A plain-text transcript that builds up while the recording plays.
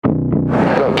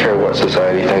what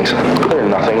society thinks. They're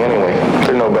nothing anyway.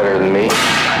 They're no better than me.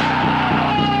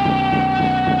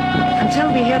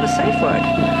 Until we hear the safe word,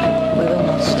 we will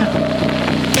not stop.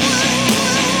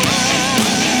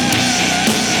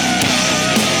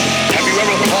 Have you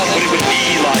ever thought what it would be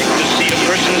like to see a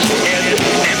person's head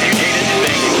amputated?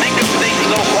 Think of things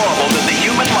so horrible that the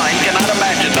human mind cannot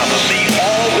imagine them. See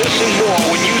all this and more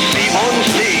when you see on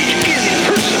stage, in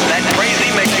person, that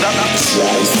crazy mix-up.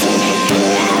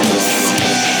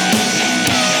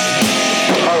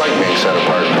 I like being set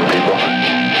apart from people.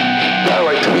 I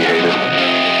like to be hated.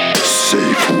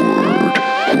 Safe Word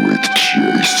with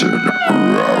Jason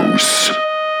Rouse.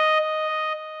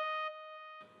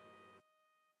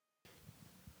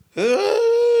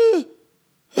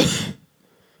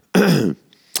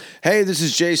 Hey, this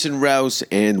is Jason Rouse,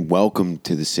 and welcome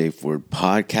to the Safe Word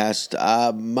Podcast.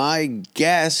 My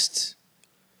guest,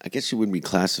 I guess you wouldn't be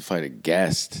classified a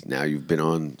guest now. You've been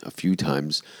on a few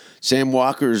times. Sam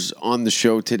Walker's on the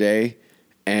show today,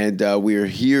 and we're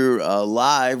here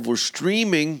live. We're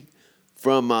streaming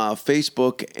from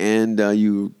Facebook, and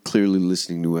you clearly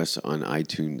listening to us on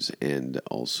iTunes and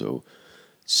also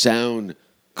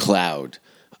SoundCloud.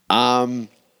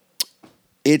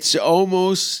 It's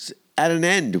almost at an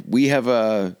end. We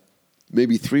have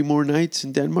maybe 3 more nights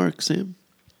in Denmark, Sam?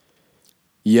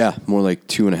 Yeah, more like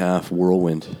 2.5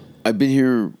 whirlwind. I've been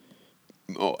here,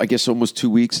 I guess, almost 2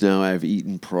 weeks now. I've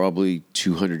eaten probably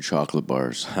 200 chocolate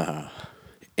bars.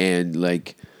 And,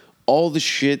 like, all the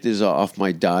shit that is off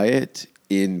my diet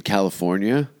in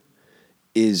California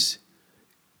is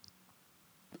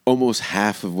almost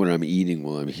half of what I'm eating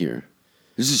while I'm here.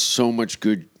 This is so much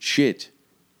good shit.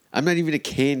 I'm not even a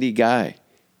candy guy.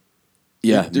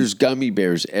 Yeah. There's gummy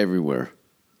bears everywhere.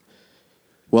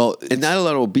 Well, And not a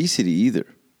lot of obesity either.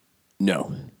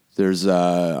 no. There's,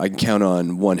 I can count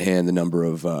on one hand the number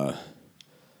of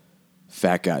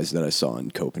fat guys that I saw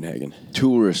in Copenhagen.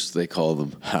 Tourists, they call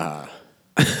them.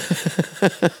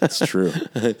 That's true.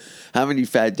 How many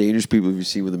fat Danish people have you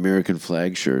seen with American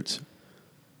flag shirts?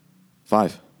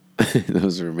 5.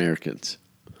 Those are Americans.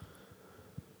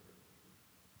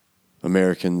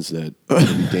 Americans that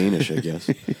are Danish, I guess.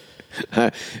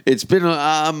 It's been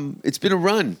a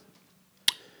run.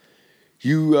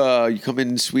 You come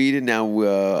in Sweden now.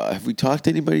 Have we talked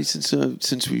to anybody since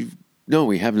we've? No,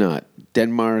 we have not.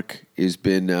 Denmark has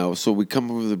been so we come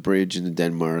over the bridge into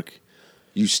Denmark.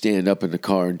 You stand up in the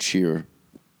car and cheer.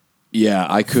 Yeah,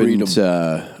 I couldn't.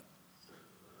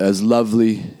 As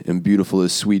lovely and beautiful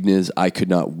as Sweden is, I could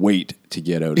not wait to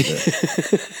get out of there.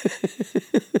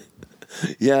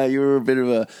 Yeah, you were a bit of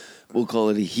a, we'll call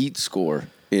it a heat score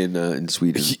in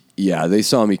Sweden. Yeah, they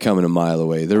saw me coming a mile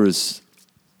away. There was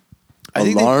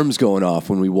alarms going off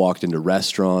when we walked into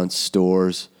restaurants,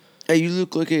 stores. Hey, you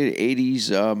look like an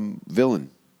 80s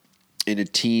villain in a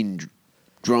teen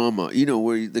drama, you know,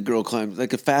 where the girl climbs,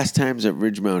 like a Fast Times at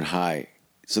Ridgemount High.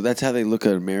 So that's how they look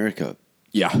at America.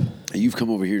 Yeah. And you've come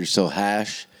over here to sell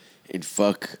hash and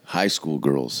fuck high school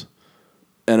girls.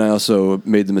 And I also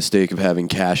made the mistake of having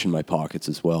cash in my pockets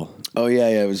as well. Oh, yeah.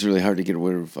 It was really hard to get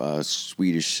rid of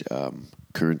Swedish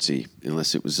currency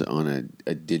unless it was on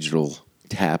a digital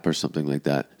tap or something like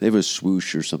that. They have a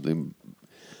swoosh or something.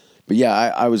 But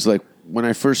yeah, I was like, when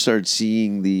I first started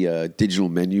seeing the digital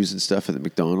menus and stuff at the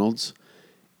McDonald's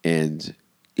and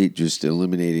it just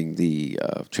eliminating the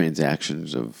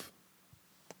transactions of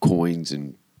coins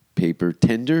and paper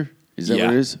tender, is that what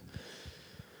it is?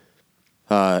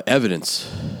 Evidence.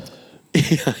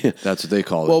 Yeah. That's what they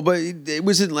call it. Well, but it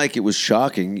wasn't like it was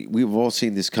shocking. We've all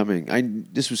seen this coming.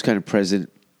 This was kind of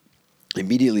present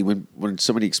immediately when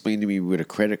somebody explained to me what a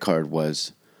credit card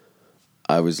was.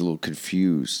 I was a little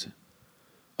confused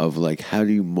of like, how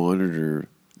do you monitor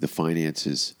the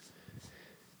finances?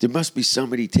 There must be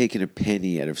somebody taking a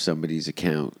penny out of somebody's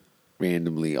account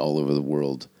randomly all over the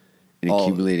world and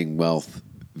accumulating wealth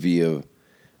via,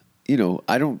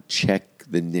 I don't check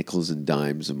the nickels and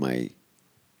dimes of my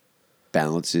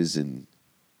balances and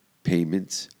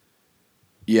payments.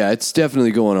 Yeah, it's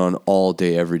definitely going on all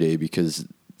day, every day, because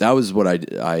that was what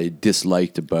I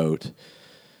disliked about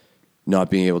not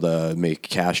being able to make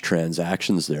cash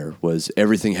transactions there, was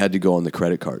everything had to go on the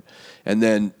credit card. And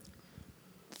then,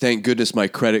 thank goodness, my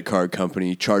credit card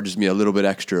company charges me a little bit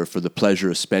extra for the pleasure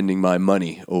of spending my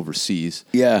money overseas.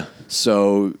 Yeah.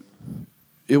 So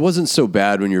it wasn't so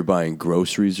bad when you're buying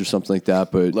groceries or something like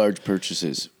that, but Large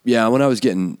purchases. yeah, when I was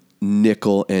getting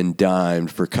nickel and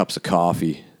dimed for cups of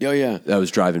coffee, Oh, yeah. that was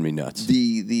driving me nuts.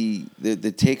 The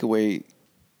takeaway,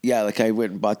 yeah, like I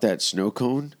went and bought that snow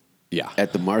cone Yeah.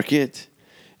 at the market.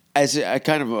 As I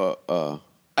kind of,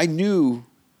 I knew,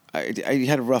 I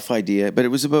had a rough idea, but it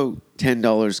was about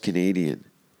 $10 Canadian.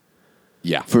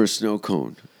 Yeah. for a snow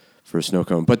cone. For a snow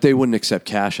cone. But they wouldn't accept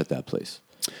cash at that place.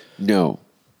 No.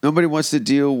 Nobody wants to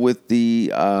deal with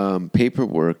the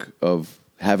paperwork of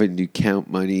having to count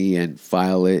money and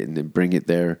file it and then bring it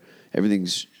there.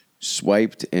 Everything's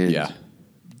swiped and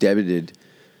debited,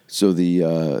 so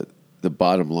the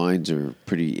bottom lines are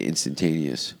pretty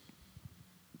instantaneous.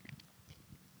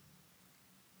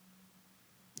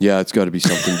 Yeah, it's got to be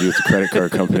something to do with the credit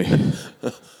card company.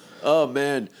 Oh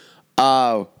man,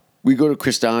 we go to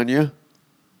Cristania.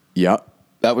 Yeah.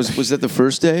 Was that the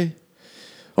first day?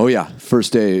 Oh yeah,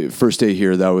 first day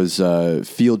here. That was a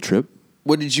field trip.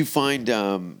 What did you find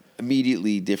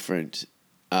immediately different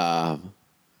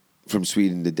from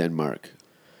Sweden to Denmark?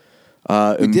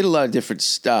 We did a lot of different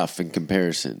stuff in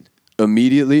comparison.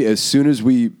 Immediately, as soon as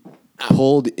we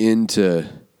pulled into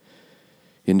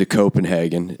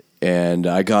Copenhagen, and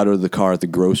I got out of the car at the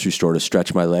grocery store to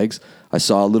stretch my legs, I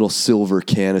saw a little silver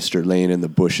canister laying in the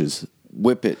bushes.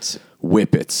 Whippets.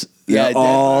 Yeah,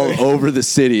 all over the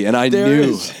city, and I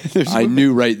There's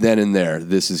knew right then and there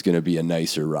this is going to be a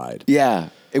nicer ride. Yeah,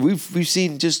 and we've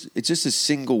seen it's just a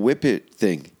single whippet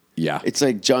thing. Yeah, it's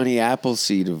like Johnny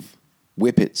Appleseed of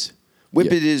whippets.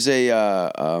 Whippet is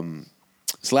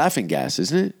it's laughing gas,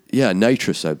 isn't it? Yeah,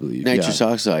 nitrous, I believe. Nitrous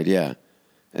oxide, yeah.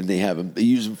 And they have them. They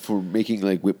use them for making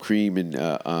like whipped cream and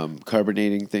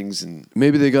carbonating things. And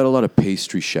maybe they got a lot of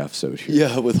pastry chefs out here.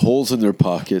 Yeah, with holes in their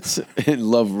pockets and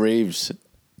love raves.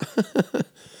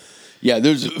 Yeah,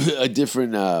 there's a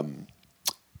different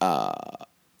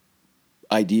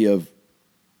idea of,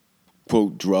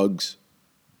 quote, drugs.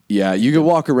 Yeah, you can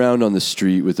walk around on the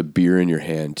street with a beer in your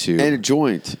hand, too. And a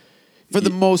joint, for the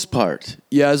most part.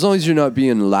 Yeah, as long as you're not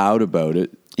being loud about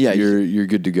it. Yeah, you're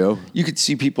good to go. You could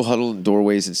see people huddled in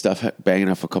doorways and stuff, banging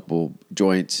off a couple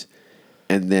joints,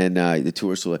 and then the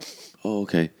tourists are like, "Oh,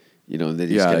 okay," and they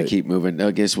just gotta keep moving.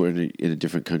 I guess we're in a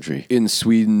different country. In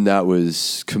Sweden, that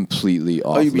was completely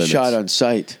off you'd be limits. shot on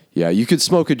sight. Yeah, you could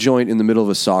smoke a joint in the middle of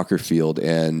a soccer field,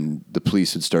 and the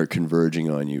police would start converging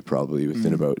on you probably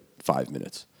within about 5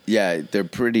 minutes. Yeah, they're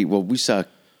pretty. Well, we saw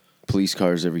police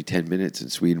cars every 10 minutes in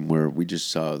Sweden, where we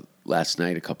just saw last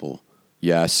night a couple.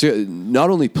 Yeah, so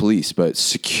not only police, but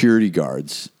security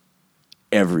guards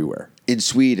everywhere. In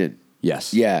Sweden?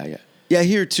 Yes. Yeah. Yeah,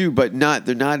 here too, but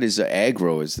they're not as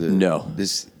aggro as the... No.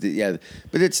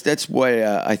 But that's why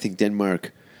I think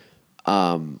Denmark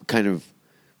kind of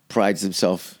prides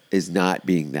themselves as not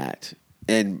being that.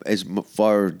 And as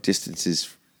far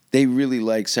distances, they really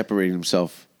like separating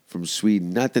themselves from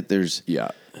Sweden. Not that there's... Yeah.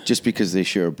 Just because they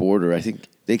share a border. I think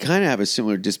they kind of have a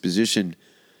similar disposition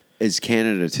as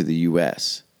Canada to the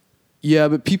U.S. Yeah,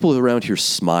 but people around here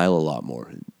smile a lot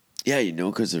more. Yeah,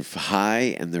 because they're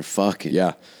high and they're fucking.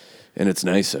 Yeah, and it's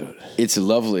nice out. It's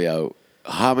lovely out.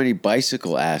 How many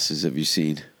bicycle asses have you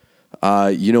seen?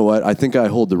 You know what? I think I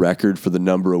hold the record for the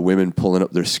number of women pulling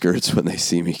up their skirts when they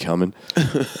see me coming.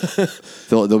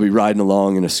 They'll be riding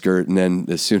along in a skirt, and then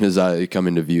as soon as I come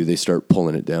into view, they start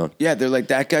pulling it down. Yeah, they're like,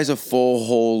 that guy's a full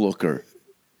hole looker.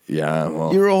 Yeah,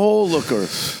 well. You're a hole looker.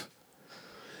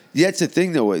 That's the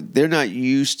thing, though. They're not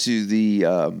used to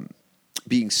the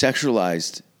being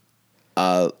sexualized.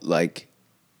 Like,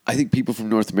 I think people from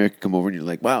North America come over and you're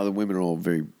like, wow, the women are all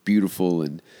very beautiful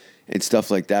and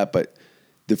stuff like that. But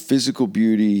the physical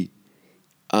beauty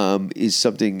is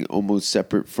something almost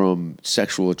separate from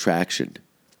sexual attraction.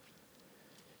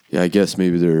 Yeah, I guess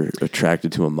maybe they're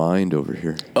attracted to a mind over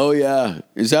here. Oh, yeah.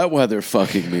 Is that why they're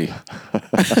fucking me?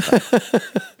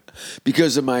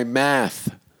 Because of my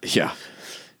math. Yeah.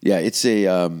 Yeah, it's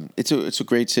a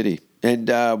great city.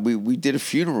 And we did a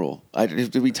funeral.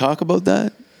 Did we talk about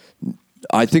that?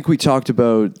 I think we talked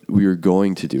about we were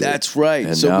going to do it. That's right.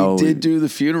 And so we did do the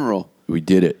funeral. We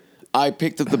did it. I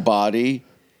picked up the body,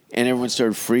 and everyone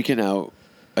started freaking out.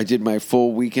 I did my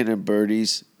full weekend at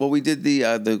Birdie's. Well, we did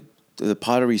the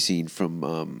pottery scene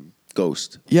from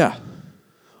Ghost. Yeah.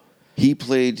 He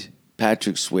played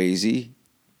Patrick Swayze,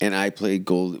 and I played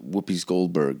Whoopi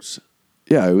Goldberg's.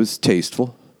 Yeah, it was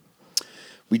tasteful.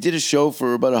 We did a show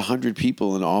for about 100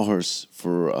 people in Aarhus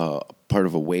for part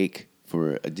of a wake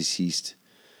for a deceased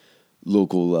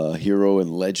local hero and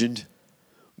legend.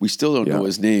 We still don't know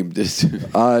his name. You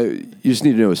just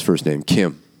need to know his first name,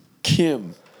 Kim.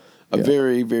 Kim. A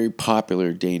very, very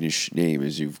popular Danish name,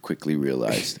 as you've quickly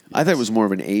realized. I thought it was more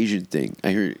of an Asian thing.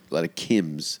 I hear a lot of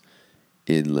Kims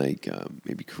in like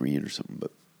maybe Korean or something.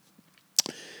 But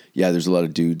yeah, there's a lot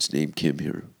of dudes named Kim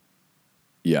here.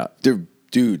 Yeah. They're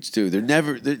dudes, too.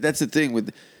 That's the thing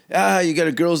with, you got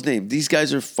a girl's name. These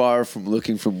guys are far from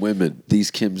looking from women,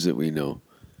 these Kims that we know.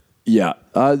 Yeah.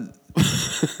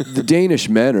 The Danish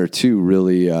men are, too,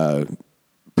 really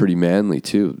pretty manly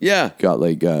too. Yeah. Got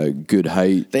like good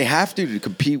height. They have to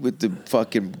compete with the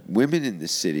fucking women in the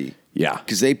city. Yeah.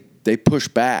 Because they push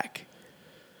back.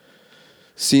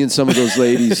 Seeing some of those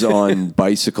ladies on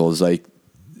bicycles, like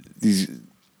these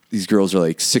girls are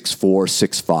like 6'4",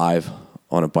 6'5"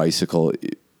 on a bicycle.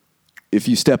 If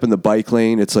you step in the bike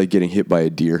lane, it's like getting hit by a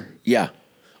deer. Yeah.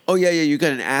 Oh, yeah. You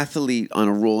got an athlete on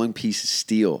a rolling piece of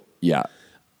steel. Yeah.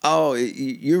 Oh,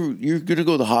 you're going to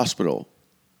go to the hospital.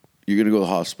 You're going to go to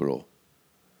the hospital.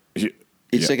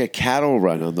 It's like a cattle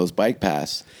run on those bike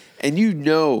paths. And you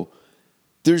know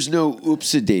there's no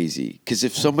oopsie-daisy. Because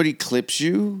if somebody clips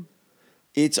you,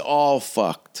 it's all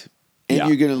fucked. And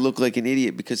you're going to look like an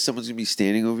idiot because someone's going to be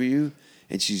standing over you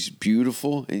and she's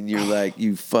beautiful. And you're like,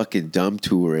 you fucking dumb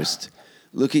tourist.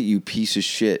 Look at you, piece of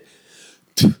shit.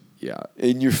 Yeah.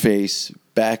 In your face,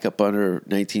 back up on her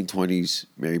 1920s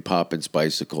Mary Poppins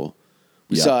bicycle.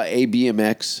 We saw a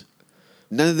BMX.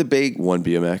 None of the big One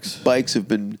BMX bikes have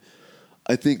been,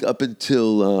 I think, up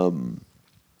until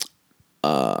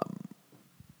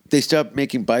they stopped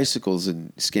making bicycles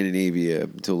in Scandinavia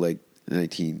until like the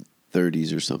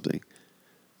 1930s or something.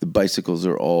 The bicycles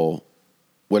are all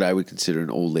what I would consider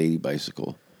an old lady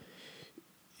bicycle.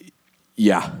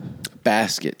 Yeah.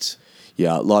 Baskets.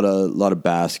 Yeah, a lot of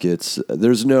baskets.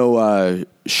 There's no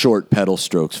short pedal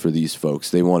strokes for these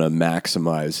folks. They want to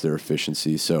maximize their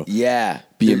efficiency. So Yeah.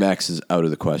 BMX is out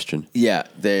of the question. Yeah,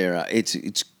 they're it's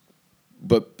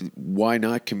but why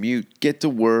not commute? Get to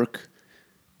work.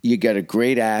 You got a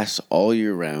great ass all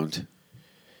year round.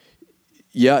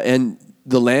 Yeah, and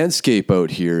the landscape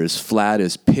out here is flat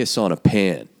as piss on a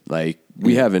pan. Like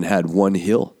we haven't had one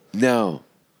hill.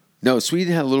 No,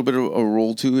 Sweden had a little bit of a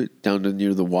roll to it down to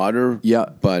near the water. Yeah.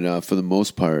 But for the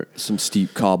most part, Some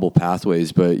steep cobble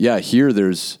pathways, but yeah, here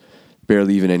there's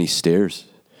barely even any stairs.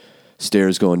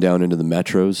 Stairs going down into the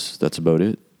metros. That's about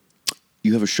it.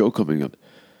 you have a show coming up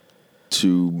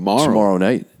tomorrow. Tomorrow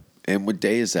night, And what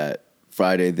day is that?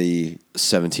 Friday the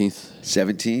 17th.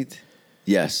 17th?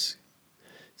 Yes.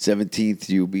 17th,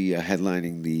 you'll be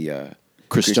headlining the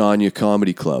Christiania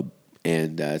Comedy Club.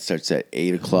 and it starts at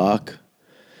 8 o'clock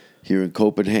here in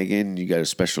Copenhagen. You got a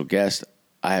special guest.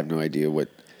 I have no idea what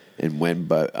and when,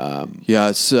 but Yeah,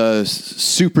 it's a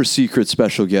super secret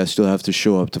special guest. You'll have to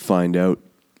show up to find out,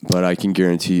 but I can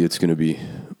guarantee you it's going to be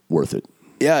worth it.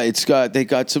 yeah, they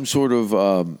got some sort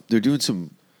of they're doing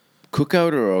some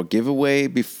cookout or a giveaway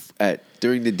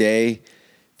during the day.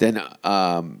 Then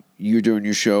you're doing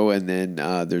your show, and then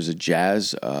there's a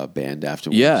jazz band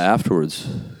afterwards. Yeah, afterwards.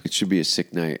 It should be a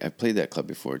sick night. I've played that club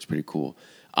before. It's pretty cool.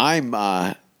 I'm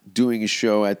doing a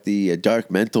show at the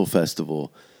Dark Mental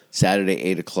Festival Saturday,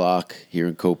 8 o'clock here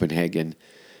in Copenhagen.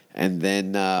 And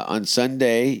then on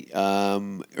Sunday,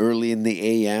 early in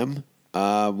the a.m.,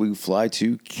 we fly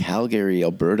to Calgary,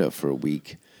 Alberta for a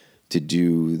week to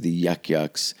do the Yuck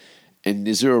Yucks. And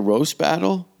is there a roast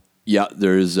battle? Yeah,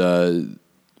 there's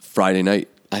Friday night.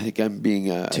 I think I'm being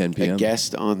 10 p.m. a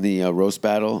guest on the roast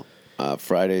battle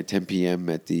Friday at 10 p.m.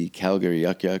 at the Calgary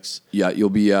Yuck Yucks. Yeah, you'll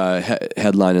be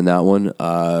headlining that one.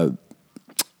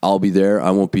 I'll be there.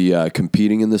 I won't be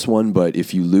competing in this one, but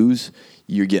if you lose,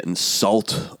 you're getting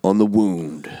salt on the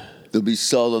wound. There'll be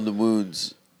salt on the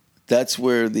wounds. That's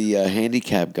where the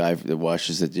handicap guy that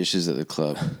washes the dishes at the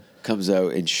club comes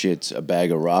out and shits a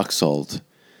bag of rock salt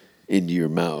into your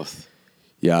mouth.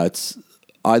 Yeah, it's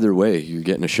either way, you're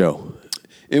getting a show.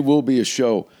 It will be a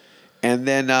show. And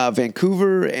then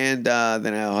Vancouver, and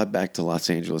then I'll head back to Los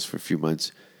Angeles for a few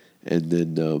months. And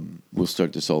then we'll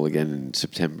start this all again in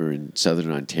September in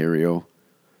Southern Ontario.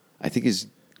 I think as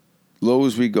low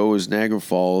as we go is Niagara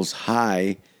Falls.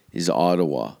 High is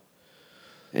Ottawa.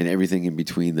 And everything in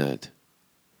between that.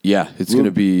 Yeah, it's going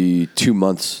to be 2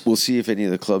 months. We'll see if any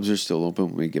of the clubs are still open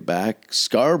when we get back.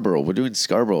 Scarborough. We're doing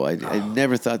Scarborough. I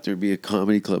never thought there'd be a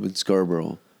comedy club in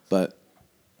Scarborough. But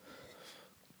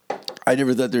I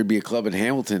never thought there'd be a club in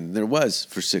Hamilton. There was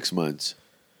for 6 months.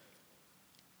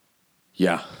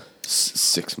 Yeah,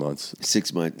 6 months.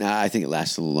 6 months. Nah, I think it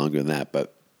lasts a little longer than that.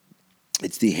 But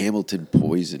it's the Hamilton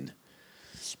Poison.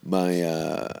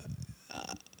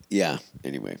 Yeah,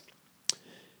 anyway.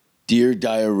 Dear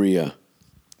Diarrhea.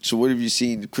 So what have you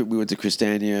seen? We went to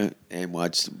Christiania and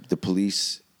watched the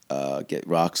police get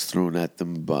rocks thrown at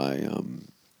them by...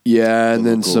 Yeah, and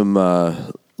then local-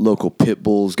 some local pit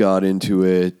bulls got into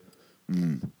it.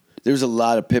 There's a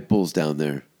lot of pit bulls down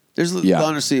there. There's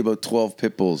honestly about 12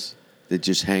 pit bulls that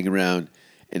just hang around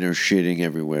and are shitting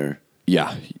everywhere.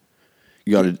 Yeah,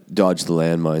 you got to dodge the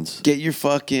landmines. Get your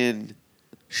fucking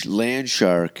land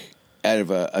shark out of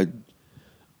a...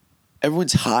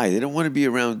 Everyone's high. They don't want to be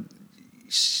around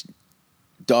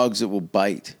dogs that will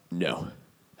bite. No.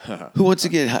 Who wants to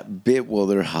get bit while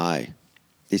they're high?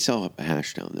 They sell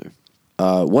hash down there.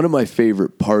 One of my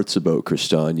favorite parts about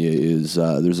Crestania is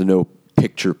there's a no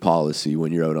picture policy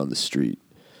when you're out on the street.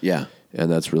 Yeah.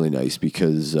 And that's really nice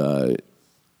because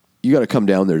you got to come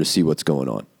down there to see what's going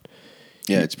on.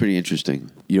 Yeah, it's pretty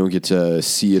interesting. You don't get to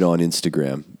see it on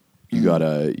Instagram. You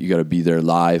gotta be there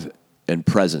live and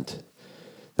present.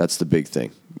 That's the big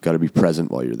thing. You got to be present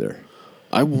while you're there.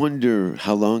 I wonder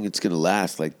how long it's going to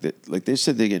last. Like they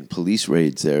said, they're getting police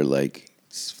raids there, like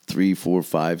 3, 4,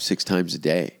 5, 6 times a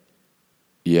day.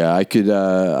 Yeah, I could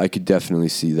definitely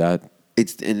see that.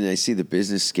 And I see the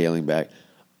business scaling back.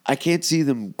 I can't see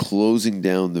them closing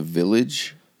down the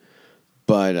village,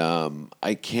 but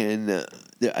I can.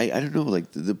 I don't know.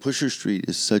 Like the Pusher Street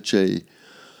is such a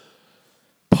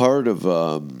part of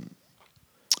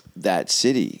that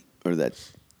city, or that,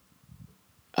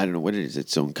 I don't know what it is.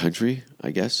 Its own country,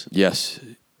 I guess. Yes,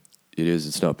 it is.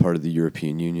 It's not part of the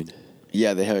European Union.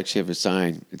 Yeah, they actually have a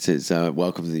sign. It says,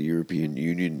 "Welcome to the European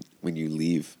Union" when you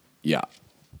leave. Yeah.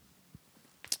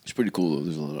 It's pretty cool, though.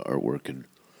 There's a lot of artwork and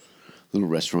little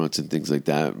restaurants and things like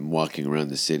that. And walking around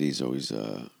the city is always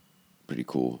pretty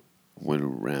cool. Went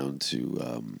around to,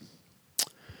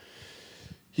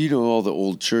 all the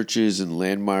old churches and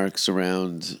landmarks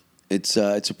around. It's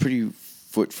a pretty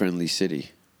foot-friendly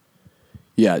city.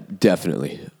 Yeah,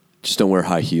 definitely. Just don't wear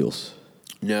high heels.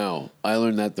 No, I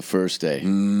learned that the first day.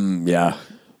 Yeah.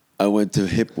 I went to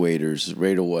hip waders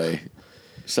right away.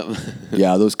 Something.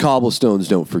 Yeah, those cobblestones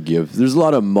don't forgive. There's a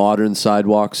lot of modern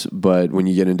sidewalks, but when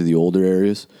you get into the older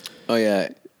areas, Oh yeah,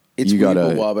 it's You weird,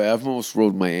 gotta- but I've almost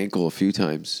rolled my ankle a few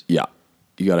times. yeah,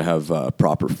 you got to have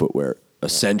proper footwear.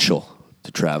 Essential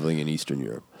to traveling in Eastern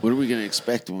Europe. What are we going to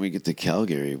expect when we get to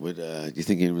Calgary? Do you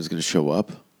think anyone's going to show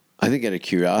up? I think out of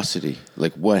curiosity,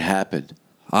 like what happened?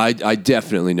 I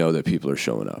definitely know that people are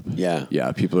showing up. Yeah.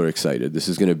 Yeah, people are excited. This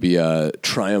is going to be a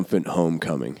triumphant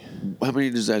homecoming. How many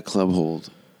does that club hold?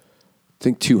 I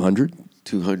think 200.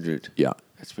 200. Yeah.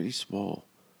 That's pretty small.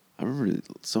 I remember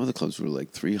some of the clubs were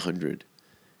like 300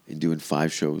 and doing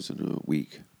 5 shows in a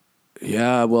week.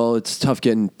 Yeah, well, it's tough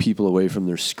getting people away from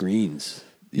their screens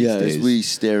these days. as we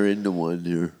stare into one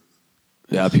here.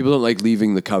 Yeah, people don't like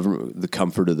leaving the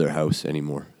comfort of their house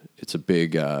anymore. It's a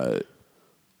big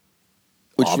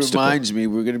Which obstacle. reminds me,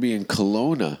 we're going to be in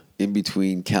Kelowna, in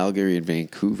between Calgary and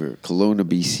Vancouver. Kelowna,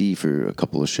 BC, for a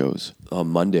couple of shows. On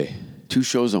Monday. 2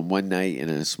 shows on one night in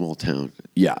a small town.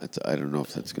 Yeah. I don't know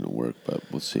if that's going to work, but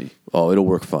we'll see. Oh, it'll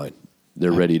work fine.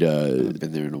 They're ready I to haven't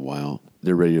been there in a while.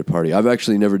 they're ready to party. I've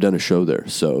actually never done a show there,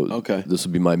 so Okay. this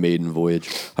will be my maiden voyage.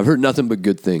 I've heard nothing but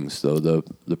good things, though.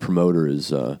 The promoter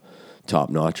is top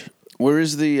notch. Where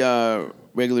is the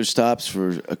regular stops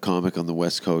for a comic on the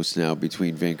West Coast now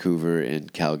between Vancouver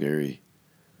and Calgary?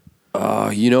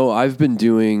 I've been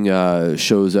doing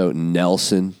shows out in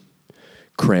Nelson,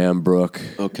 Cranbrook.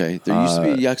 Okay. There used to be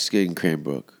a Yucks gig in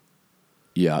Cranbrook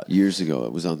Yeah, years ago.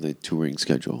 It was on the touring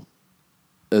schedule.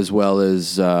 as well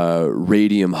as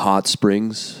Radium Hot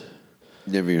Springs.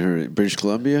 Never even heard of it. British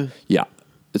Columbia? Yeah,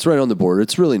 it's right on the border.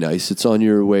 It's really nice. It's on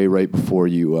your way right before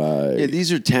you. Yeah, these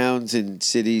are towns and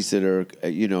cities that are,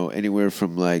 anywhere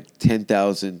from like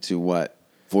 10,000 to what,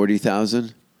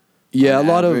 40,000? Yeah, on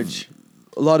average?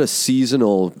 a lot of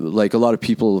seasonal. Like a lot of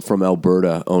people from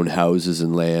Alberta own houses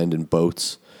and land and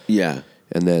boats, Yeah.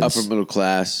 and then Upper middle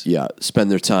class, yeah, spend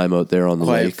their time out there on the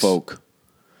quiet lakes. folk.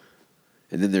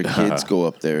 And then their kids go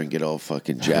up there and get all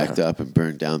fucking jacked up and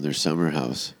burn down their summer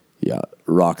house. Yeah,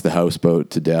 rock the houseboat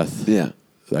to death. Yeah.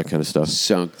 That kind of stuff.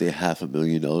 Sunk the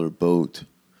 $500,000 boat.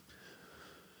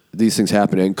 These things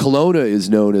happen. And Kelowna is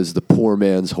known as the poor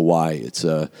man's Hawaii. It's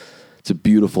a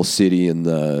beautiful city in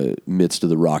the midst of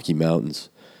the Rocky Mountains.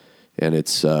 And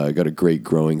it's got a great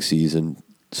growing season.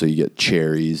 So you get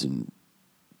cherries and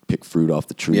pick fruit off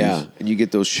the trees. Yeah. And you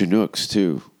get those Chinooks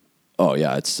too, Oh,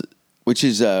 yeah. It's which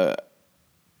is,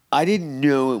 I didn't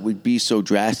know it would be so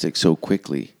drastic so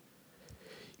quickly.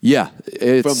 yeah.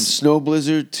 It's From snow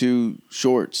blizzard to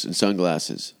shorts and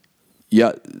sunglasses.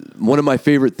 yeah. One of my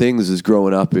favorite things is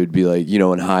growing up. It'd be like,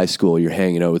 in high school, you're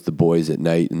hanging out with the boys at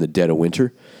night in the dead of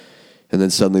winter. And then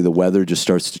suddenly the weather just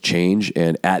starts to change.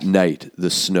 And at night, the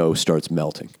snow starts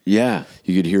melting. Yeah.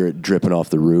 You could hear it dripping off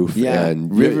the roof. Yeah.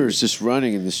 And Rivers just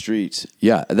running in the streets.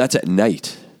 Yeah, that's at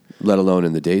night, let alone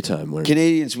in the daytime. Where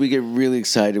Canadians, we get really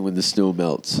excited when the snow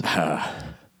melts.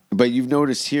 But you've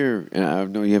noticed here, and I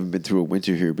know you haven't been through a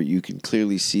winter here, but you can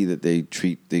clearly see that they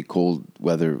treat the cold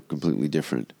weather completely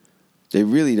different. They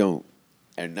really don't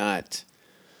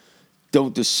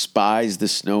despise the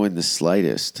snow in the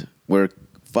slightest. Where,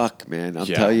 fuck, man, I'll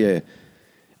tell you,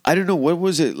 I don't know, what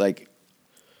was it like?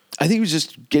 I think it was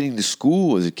just getting to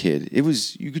school as a kid.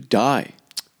 You could die.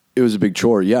 It was a big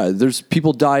chore. Yeah, there's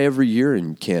people die every year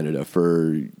in Canada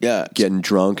for getting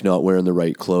drunk, not wearing the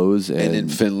right clothes. And in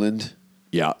Finland,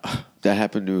 yeah, that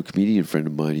happened to a comedian friend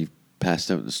of mine. He passed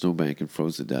out in the snowbank and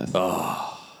froze to death.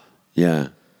 Oh. Yeah.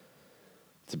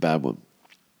 It's a bad one.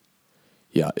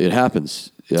 Yeah, it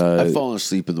happens. I've fallen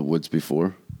asleep in the woods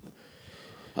before.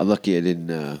 I'm lucky I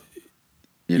didn't,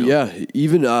 Yeah,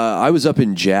 even I was up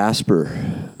in Jasper.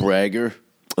 Bragger.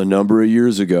 A number of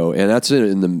years ago, and that's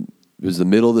it was the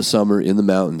middle of the summer in the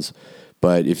mountains.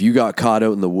 But if you got caught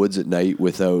out in the woods at night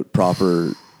without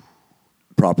proper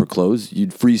clothes,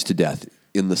 you'd freeze to death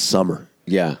in the summer.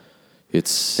 Yeah.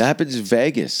 That happens in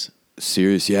Vegas.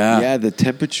 Serious, yeah. Yeah, the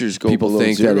temperatures go People below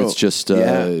think zero. that it's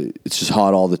just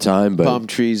hot all the time, but palm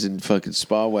trees and fucking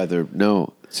spa weather.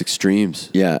 No. It's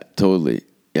extremes. Yeah, totally.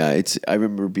 Yeah, I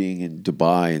remember being in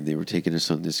Dubai and they were taking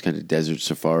us on this kind of desert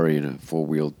safari in a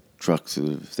 4-wheel truck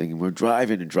through the thing, and we're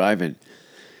driving.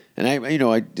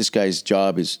 And this guy's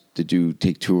job is to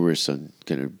take tourists on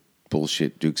kind of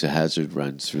bullshit Dukes of Hazzard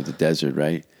runs through the desert,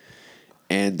 right?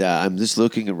 And I'm just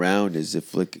looking around as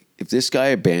if this guy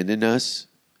abandoned us,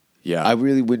 I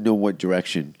really wouldn't know what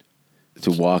direction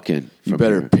to walk in. You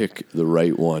better pick the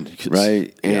right one,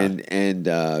 right? And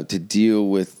to deal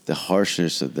with the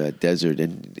harshness of that desert,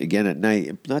 and again at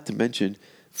night, not to mention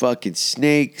fucking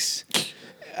snakes,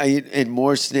 and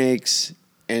more snakes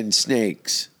and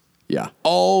snakes. Yeah.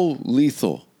 All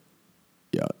lethal.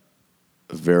 Yeah.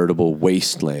 A veritable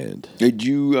wasteland. Did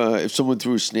you, if someone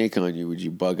threw a snake on you, would you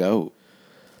bug out?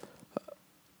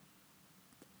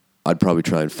 I'd probably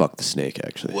try and fuck the snake,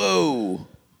 actually. Whoa.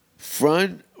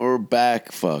 Front or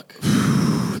back fuck?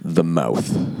 The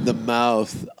mouth. The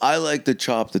mouth. I like to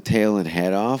chop the tail and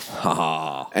head off.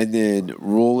 And then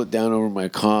roll it down over my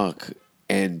cock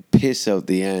and piss out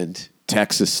the end.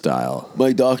 Texas style.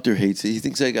 My doctor hates it. He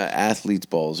thinks I got athlete's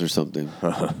balls or something.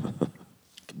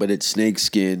 But it's snake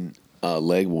skin,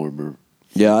 leg warmer.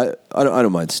 Yeah, I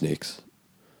don't mind snakes.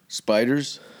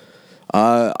 Spiders?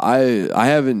 I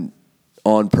haven't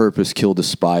on purpose killed a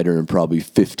spider in probably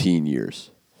 15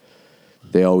 years.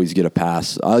 They always get a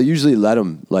pass. I'll usually let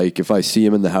them, like if I see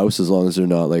them in the house, as long as they're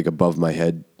not like above my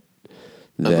head.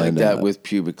 Then, I'm like that with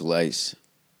pubic lice.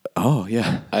 Oh,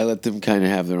 yeah. I let them kind of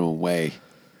have their own way.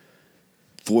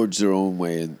 Forge their own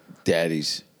way in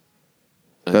daddies.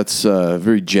 That's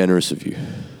very generous of you.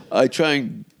 I try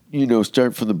and,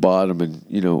 start from the bottom and,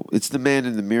 it's the man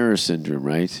in the mirror syndrome,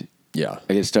 right? Yeah.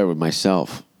 I got to start with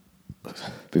myself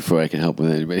before I can help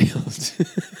with anybody else.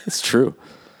 It's true.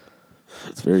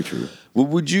 It's very true. Well,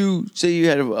 would you say you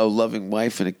had a loving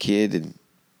wife and a kid and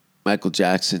Michael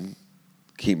Jackson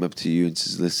came up to you and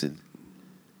says, listen,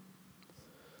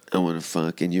 I want to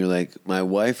fuck. And you're like, my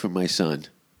wife or my son?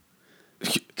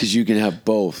 Because you can have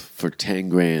both for 10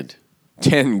 grand.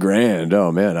 10 grand.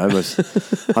 Oh man, I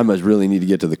must really need to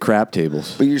get to the crap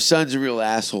tables. But your son's a real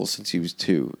asshole since he was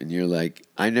 2, and you're like,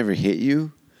 I never hit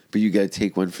you, but you got to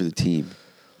take one for the team.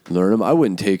 Learn him. I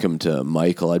wouldn't take him to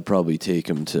Michael. I'd probably take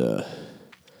him to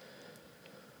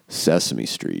Sesame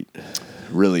Street.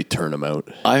 Really turn him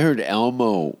out. I heard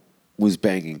Elmo was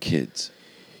banging kids.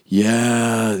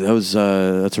 Yeah, that's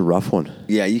a rough one.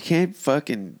 Yeah, you can't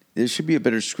fucking. There should be a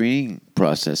better screening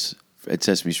process at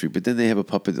Sesame Street, but then they have a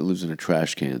puppet that lives in a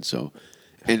trash can,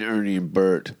 and Ernie and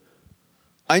Bert.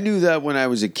 I knew that when I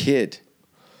was a kid.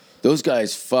 Those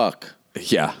guys fuck.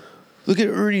 Yeah. Look at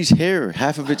Ernie's hair.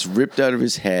 Half of it's ripped out of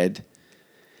his head.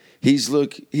 He's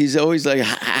always like,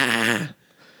 I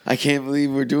can't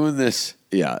believe we're doing this.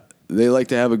 Yeah. They like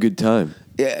to have a good time.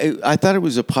 Yeah, I thought it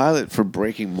was a pilot for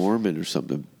Breaking Mormon or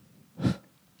something.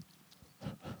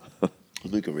 I'll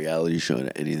make a reality show out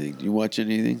of anything. Do you watch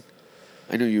anything?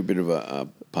 I know you're a bit of a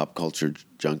pop culture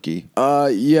junkie.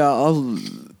 Yeah,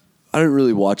 I don't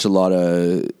really watch a lot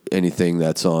of anything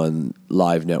that's on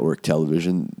live network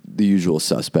television. The usual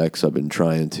suspects. I've been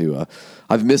trying to.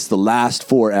 I've missed the last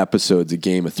 4 episodes of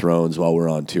Game of Thrones while we're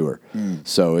on tour,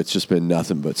 so it's just been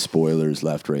nothing but spoilers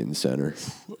left, right, and center.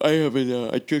 I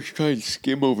haven't. I just try and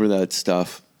skim over that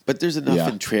stuff, but there's enough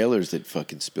in trailers that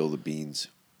fucking spill the beans.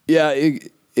 Yeah,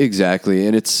 exactly,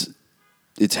 and it's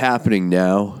happening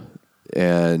now,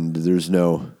 and there's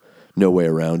no way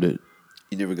around it.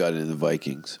 You never got into the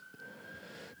Vikings?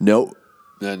 No.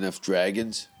 Not enough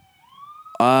dragons?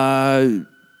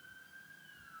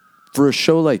 For a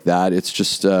show like that, it's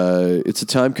just it's a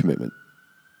time commitment.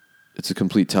 It's a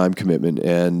complete time commitment,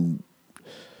 and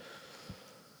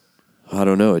I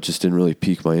don't know. It just didn't really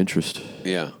pique my interest.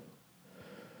 Yeah.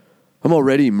 I'm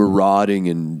already marauding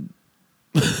and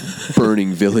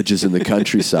burning villages in the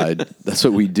countryside. That's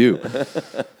what we do.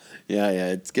 Yeah.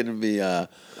 It's gonna be.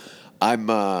 I'm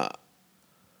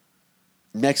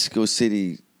Mexico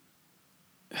City.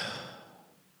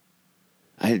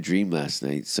 I had a dream last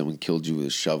night. Someone killed you with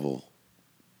a shovel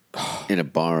in a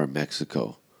bar in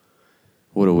Mexico.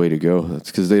 What a way to go. That's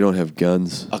because they don't have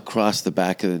guns. Across the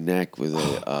back of the neck with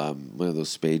a one of those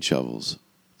spade shovels.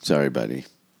 Sorry, buddy.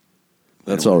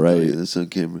 That's I don't all wanna tell right. you this on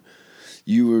camera.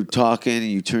 You were talking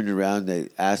and you turned around to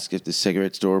ask if the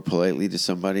cigarette store politely to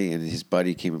somebody, and his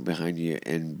buddy came up behind you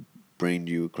and brained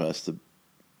you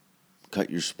cut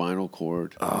your spinal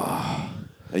cord.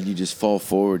 And you just fall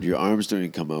forward. Your arms don't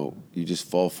even come out. You just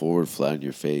fall forward flat on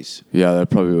your face. Yeah, that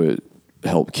probably would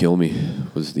help kill me,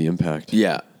 was the impact.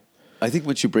 Yeah. I think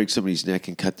once you break somebody's neck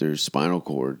and cut their spinal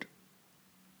cord.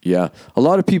 Yeah. A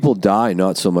lot of people die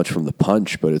not so much from the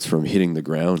punch, but it's from hitting the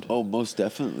ground. Oh, most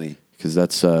definitely. Because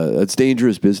that's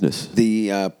dangerous business.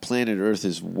 The planet Earth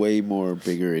is way more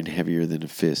bigger and heavier than a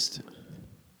fist.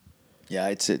 Yeah,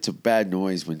 it's a bad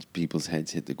noise when people's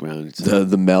heads hit the ground. It's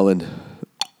The melon.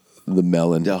 The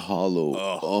melon. the hollow.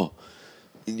 Oh.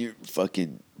 And your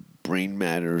fucking brain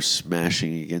matter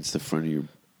smashing against the front of your...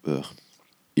 Ugh.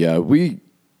 Yeah, we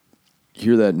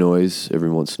hear that noise every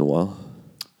once in a while.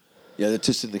 Yeah, that's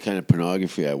just in the kind of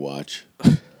pornography I watch.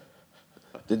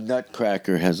 The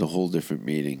Nutcracker has a whole different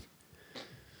meaning.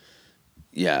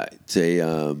 Yeah, it's a...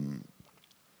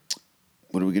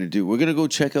 what are we going to do? We're going to go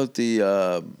check out the...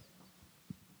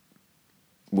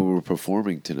 where we're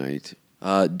performing tonight.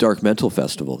 Dark Mental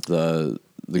Festival, the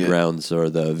Yeah. grounds or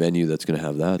the venue that's going to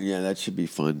have that. Yeah, that should be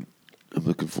fun. I'm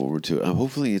looking forward to it.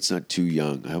 Hopefully it's not too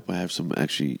young. I hope I have some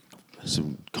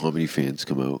comedy fans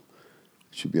come out.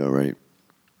 Should be all right.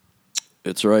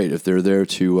 It's right. If they're there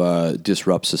to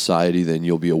disrupt society, then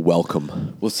you'll be a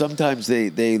welcome. Well, sometimes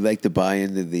they like to buy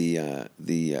into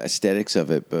the aesthetics of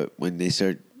it, but when they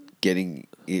start getting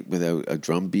it without a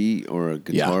drum beat or a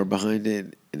guitar behind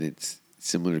it, and it's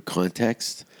similar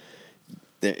context,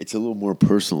 it's a little more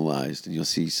personalized, and you'll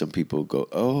see some people go,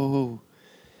 "Oh,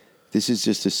 this is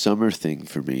just a summer thing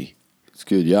for me." It's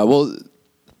good. Yeah, well,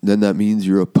 then that means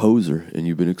you're a poser and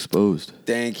you've been exposed.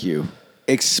 Thank you.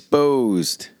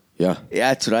 Exposed. Yeah.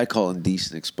 That's what I call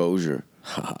indecent exposure.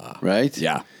 Right?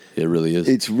 Yeah, it really is.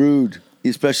 It's rude,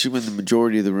 especially when the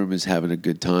majority of the room is having a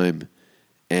good time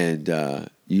and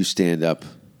you stand up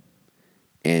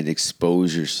and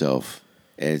expose yourself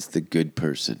as the good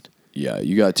person. Yeah,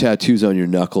 you got tattoos on your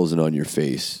knuckles and on your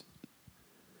face.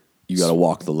 You got to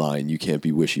walk the line. You can't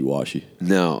be wishy-washy.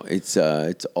 No, it's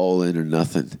all in or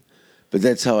nothing. But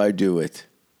that's how I do it.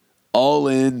 All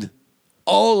in,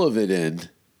 all of it in.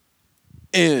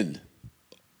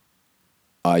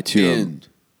 I, too, am In.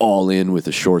 all in with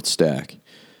a short stack.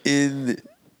 In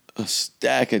a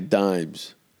stack of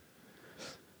dimes.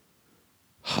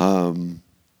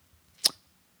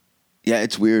 Yeah,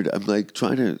 it's weird. I'm like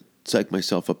trying to psych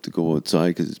myself up to go outside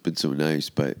because it's been so nice,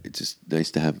 but it's just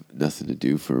nice to have nothing to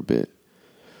do for a bit.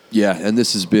 Yeah, and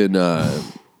this has been an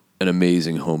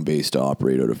amazing home base to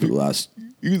operate out of for the last.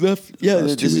 You left? Yeah,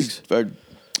 Last 2 this weeks. is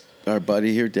our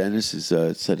buddy here, Dennis,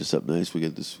 has set us up nice. We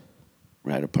got this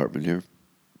rad apartment here.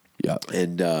 Yeah,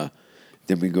 And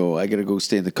then we go, I got to go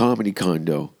stay in the comedy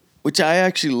condo, which I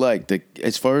actually like.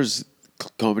 As far as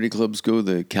comedy clubs go,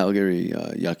 the Calgary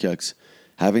Yuck Yucks,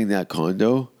 having that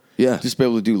condo, Yeah. just be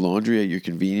able to do laundry at your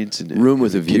convenience. And room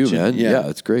with a and view, kitchen. man. Yeah,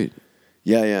 it's great.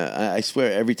 Yeah. I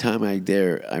swear, every time I'm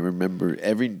there, I remember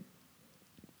every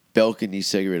balcony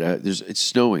cigarette. It's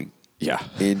snowing Yeah,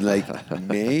 in like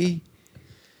May.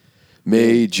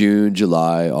 May, June,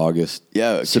 July, August,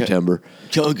 Yeah, September.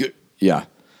 Calgary. Yeah,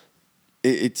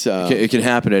 It's it can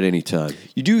happen at any time.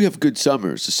 you do have good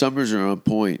summers. The summers are on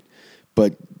point,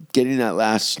 but getting that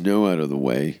last snow out of the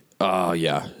way. Oh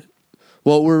yeah.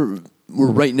 Well, we're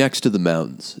right next to the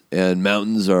mountains, and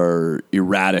mountains are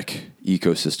erratic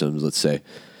ecosystems, let's say,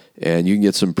 and you can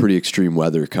get some pretty extreme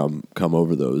weather come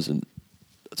over those, and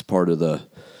that's part of the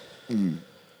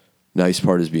nice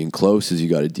part is being close. Is you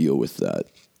got to deal with that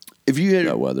If you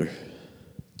had weather.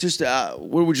 just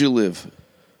where would you live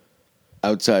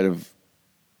outside of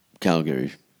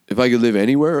Calgary? If I could live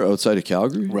anywhere outside of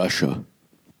Calgary, Russia.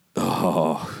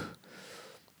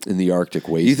 in the Arctic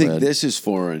wasteland, You think this is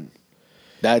foreign?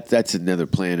 That's another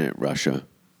planet, Russia.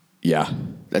 Yeah,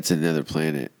 That's another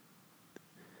planet.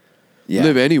 Yeah.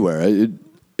 live anywhere.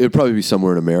 It'd probably be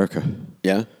somewhere in America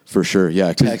Yeah. for sure.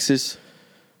 Yeah, 'cause Texas.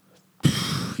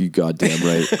 you goddamn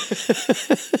right.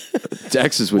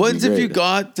 Texas would Once be great. if you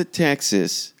got to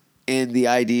Texas and the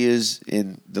ideas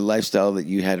and the lifestyle that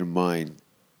you had in mind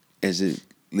as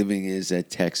living as a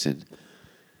Texan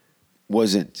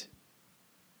wasn't,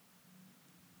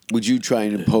 would you try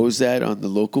and impose that on the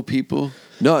local people?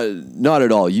 Not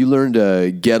at all. You learn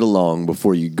to get along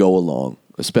before you go along,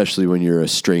 especially when you're a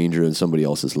stranger in somebody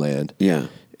else's land. Yeah.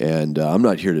 And I'm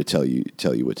not here to tell you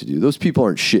what to do. Those people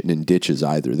aren't shitting in ditches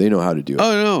either. They know how to do it.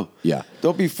 Oh no. Yeah.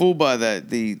 Don't be fooled by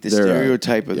that. The They're,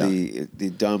 stereotype of yeah.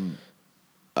 the dumb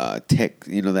tech.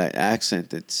 That accent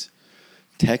that's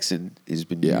Texan has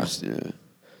been Yeah. used.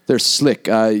 They're slick.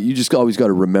 You just always got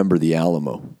to remember the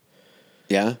Alamo.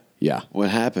 Yeah. Yeah. What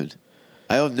happened?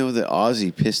 I don't know that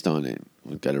Ozzy pissed on it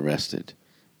and got arrested.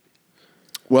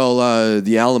 Well,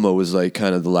 the Alamo was like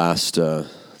kind of the last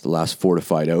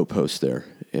fortified outpost there,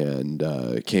 and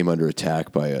it came under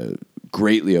attack by a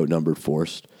greatly outnumbered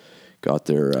force. Got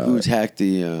their Who attacked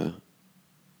the?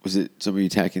 Was it somebody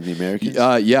attacking the Americans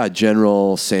yeah,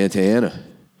 General Santa Anna.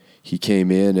 He came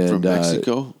in and from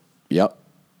Mexico? Yep,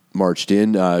 marched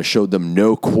in, showed them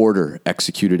no quarter,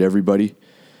 executed everybody,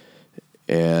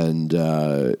 and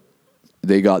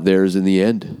they got theirs in the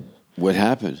end. What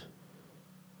happened?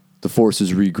 The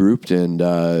forces regrouped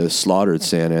and slaughtered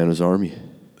Santa Anna's army.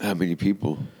 How many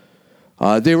people?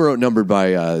 They were outnumbered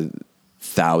by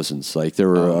thousands. Like there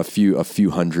were a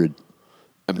few hundred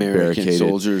American barricaded.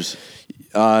 soldiers.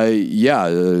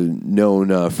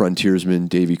 Known frontiersman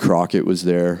Davy Crockett was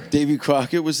there. Davy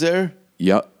Crockett was there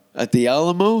Yep, at the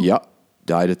Alamo. yep.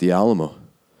 Died at the Alamo.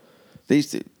 They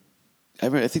used to.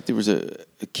 I think there was a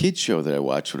kid show that I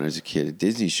watched when I was a kid, a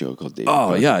Disney show called Davy Oh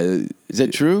Crockett. yeah, Is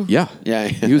that true? yeah, Yeah.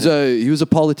 he was a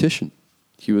politician.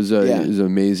 He was Yeah. he was an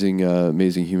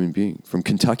amazing human being from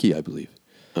Kentucky, I believe.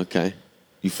 Okay.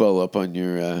 You follow up on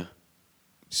your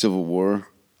Civil War.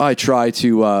 I try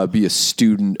to be a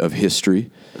student of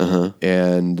history,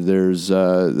 and there's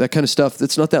that kind of stuff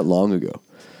that's not that long ago.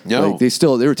 No. Like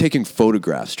they were taking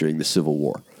photographs during the Civil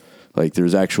War. Like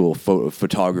there's actual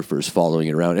photographers following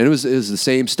it around, and it was the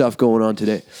same stuff going on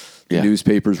today. The Yeah.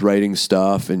 newspapers writing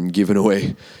stuff and giving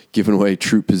away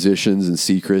troop positions and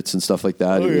secrets and stuff like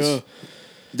that.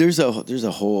 There's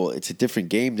a whole. It's a different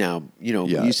game now. Yeah.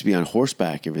 It used to be on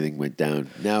horseback. Everything went down.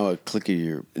 Now a click of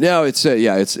your. Now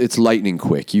it's lightning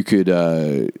quick. You could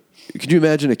you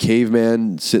imagine a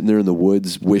caveman sitting there in the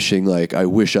woods wishing like, I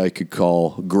wish I could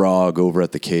call Grog over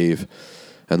at the cave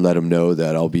and let him know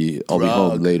that I'll be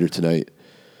home later tonight.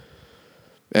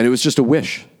 And it was just a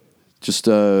wish, just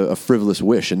a frivolous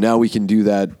wish, and now we can do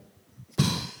that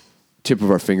tip of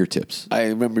our fingertips. I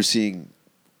remember seeing,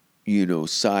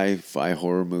 sci-fi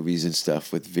horror movies and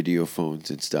stuff with video phones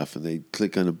and stuff, and they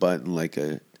click on a button like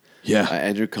a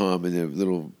intercom and a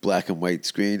little black and white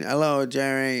screen. Hello,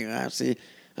 Jerry. I see.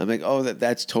 I'm like, oh,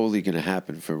 that's totally going to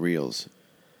happen for reals.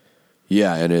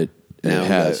 Yeah, and it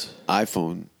has. The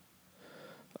iPhone.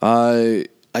 I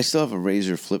still have a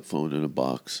Razr flip phone in a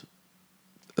box.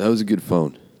 That was a good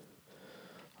phone.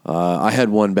 I had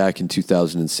one back in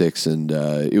 2006, and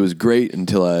it was great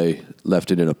until I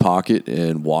left it in a pocket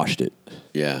and washed it.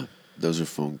 Yeah, those are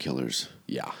phone killers.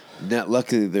 Yeah. Now,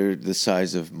 luckily, they're the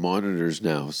size of monitors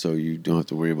now, so you don't have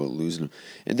to worry about losing them.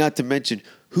 And not to mention,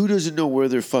 who doesn't know where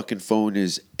their fucking phone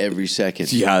is every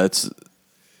second? Yeah, that's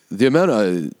the amount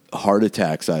of heart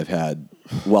attacks I've had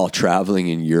while traveling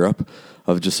in Europe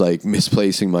of just like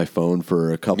misplacing my phone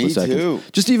for a couple of seconds. Too.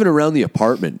 Just even around the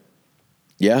apartment.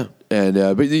 Yeah. And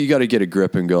but you got to get a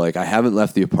grip and go like, I haven't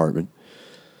left the apartment.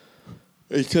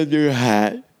 It's under your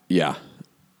hat. Yeah.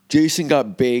 Jason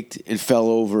got baked and fell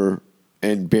over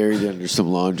and buried under some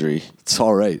laundry. It's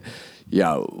all right.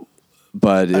 Yeah.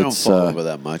 But I don't it's fall over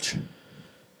that much.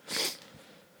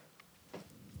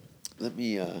 Let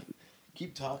me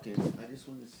keep talking. I just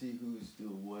want to see who's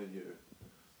doing what here.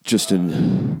 just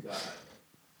in.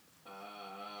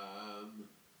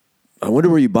 I wonder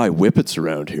where you buy whippets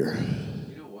around here.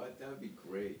 You know what? That would be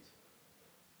great.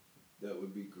 That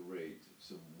would be great.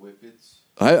 Some whippets.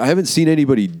 I haven't seen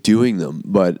anybody doing them,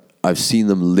 but I've seen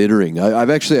them littering.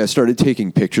 I started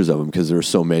taking pictures of them because there were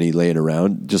so many laying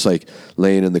around, just like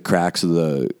laying in the cracks of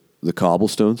the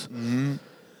cobblestones. Mm-hmm.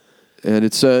 And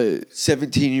it's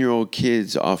 17-year-old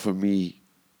kids offer me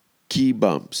key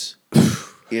bumps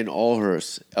in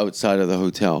Allhurst outside of the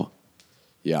hotel.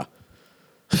 Yeah.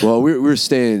 Well, we're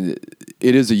staying.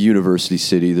 It is a university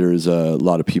city. There's a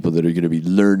lot of people that are going to be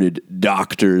learned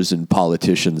doctors and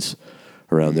politicians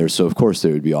around there. So of course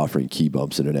they would be offering key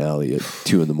bumps in an alley at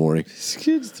 2 a.m. This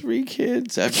kid's 3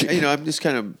 kids. I'm just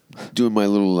kind of doing my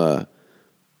little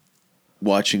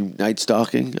watching night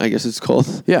stalking, I guess it's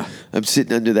called. Yeah. I'm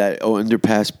sitting under that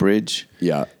underpass bridge.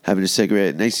 Yeah. Having a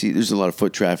cigarette, and I see there's a lot of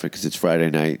foot traffic because it's Friday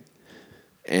night,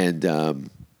 and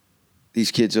these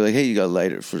kids are like, "Hey, you got a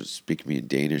lighter?" For speaking to me in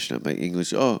Danish, and I'm like,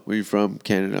 English. Oh, where you from?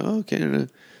 Canada. Oh, Canada.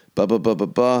 Blah blah blah blah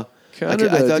blah.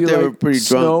 Canada, I thought do you they like were pretty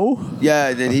snow? drunk. Yeah,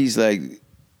 and then he's like,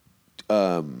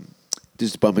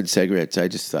 just bumming cigarettes. I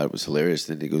just thought it was hilarious.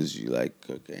 Then he goes, "You like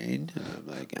cocaine?" And I'm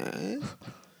like,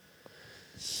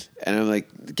 And I'm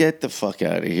like, "Get the fuck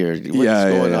out of here! What's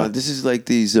going on? This is like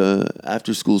these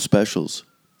after-school specials.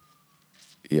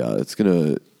 Yeah, it's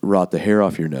gonna rot the hair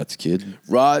off your nuts, kid.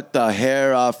 Rot the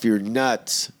hair off your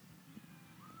nuts."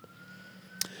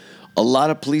 A lot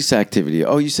of police activity.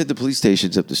 Oh, you said the police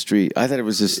station's up the street. I thought it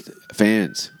was just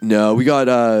fans. No, we got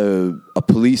a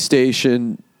police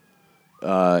station,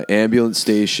 ambulance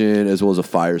station, as well as a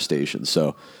fire station.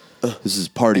 So this is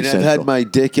party And central. I've had my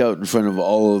dick out in front of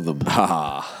all of them.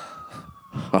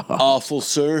 Awful,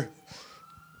 sir.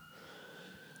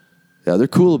 Yeah, they're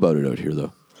cool about it out here,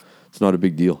 though. It's not a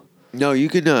big deal. No, you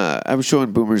can. I was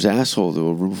showing Boomer's asshole to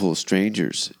a room full of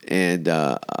strangers, and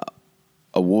a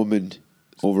woman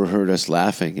overheard us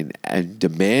laughing and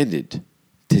demanded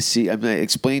to see. I'm like,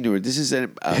 explain to her. This is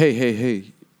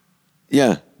Hey.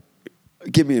 Yeah,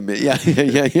 give me a minute. Yeah.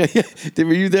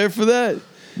 Were you there for that?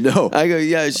 No. I go.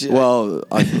 Yeah. Well,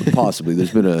 possibly.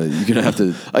 You're gonna have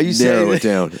to narrow it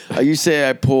down. Are you saying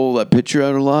I pull that picture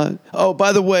out a lot? Oh,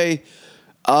 by the way,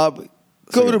 go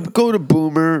to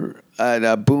Boomer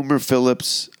at Boomer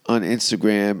Phillips on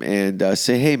Instagram and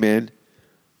say, "Hey, man,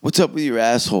 what's up with your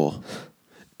asshole?"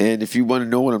 And if you want to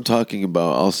know what I'm talking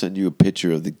about, I'll send you a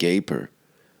picture of the gaper.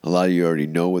 A lot of you already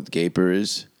know what the gaper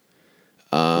is.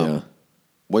 Yeah.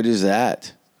 What is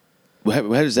that?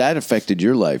 How has that affected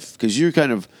your life? Because you're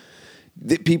kind of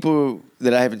the people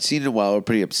that I haven't seen in a while are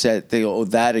pretty upset. They go, "Oh,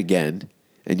 that again,"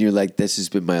 and you're like, "This has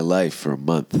been my life for a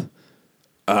month."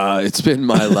 It's been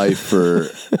my life for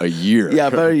a year. Yeah,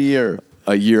 about a year.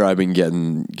 A year I've been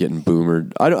getting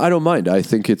boomered. I don't mind. I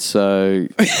think it's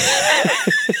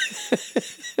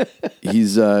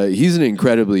he's an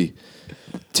incredibly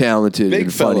talented Big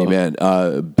and funny fellow. man,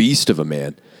 beast of a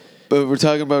man. But we're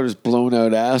talking about his blown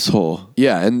out asshole.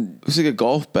 Yeah, and Looks like a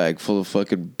golf bag full of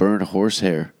fucking burnt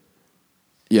horsehair.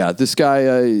 yeah, this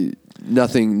guy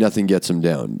nothing gets him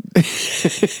down.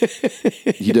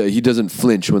 He doesn't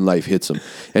flinch when life hits him.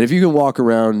 And if you can walk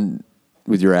around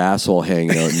with your asshole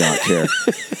hanging out and not care,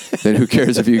 then who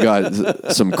cares if you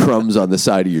got some crumbs on the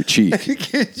side of your cheek?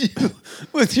 Get you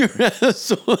with your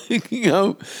asshole hanging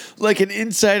out like an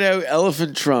inside-out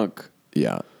elephant trunk,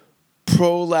 Yeah.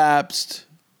 prolapsed.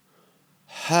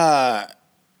 Ha!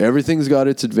 Everything's got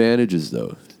its advantages,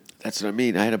 though. That's what I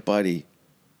mean. I had a buddy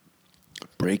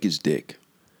break his dick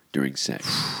during sex.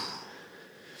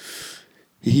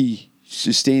 He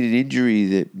sustained an injury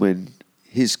that when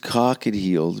his cock had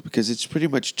healed, because it's pretty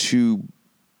much two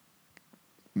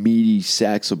meaty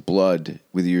sacks of blood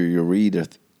with your urethra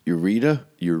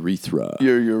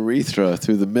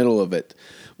through the middle of it.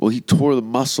 Well, he tore the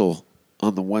muscle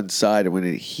on the one side, and when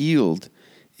it healed,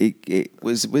 it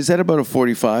was that about a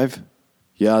 45?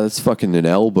 Yeah, that's fucking an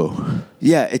elbow.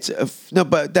 Yeah,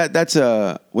 but that's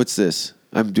a what's this?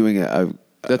 I'm doing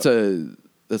That's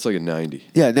like a 90.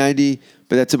 90,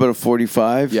 but that's about a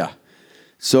 45. Yeah.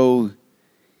 So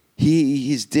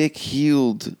his dick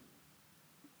healed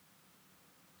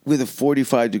with a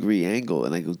 45-degree angle,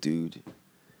 and I go, dude.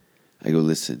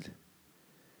 Listen.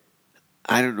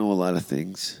 I don't know a lot of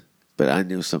things, but I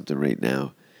know something right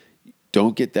now.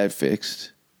 Don't get that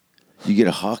fixed. You get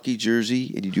a hockey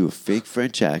jersey and you do a fake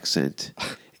French accent,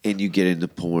 and you get into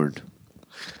porn.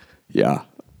 Yeah.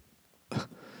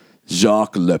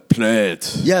 Jacques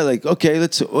Laplante. Yeah, like, okay,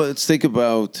 let's think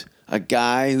about a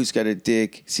guy who's got a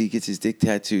dick. See, he gets his dick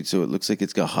tattooed, so it looks like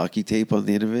it's got hockey tape on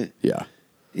the end of it. Yeah.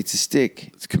 It's a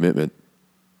stick. It's commitment.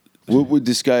 What would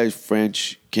this guy's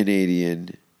French, Canadian,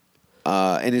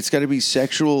 and it's got to be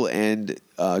sexual and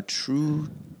true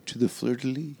to the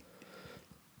fleur-de-lis.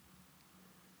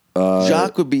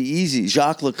 Jacques would be easy.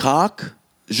 Jacques Lecoq?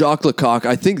 Jacques Lecoq.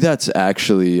 I think that's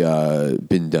actually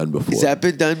been done before. Has that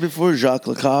been done before? Jacques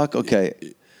Lecoq? Okay.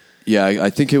 Yeah, I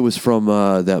think it was from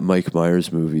that Mike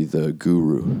Myers movie, The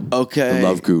Guru. Okay. The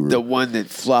Love Guru. The one that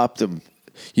flopped him.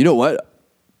 You know what?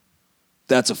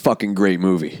 That's a fucking great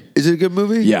movie. Is it a good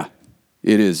movie? Yeah,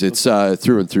 it is. It's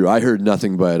through and through. I heard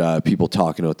nothing but people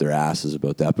talking out their asses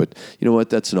about that. But you know what?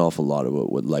 That's an awful lot of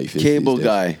what life is. Cable these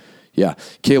days. Guy. Yeah,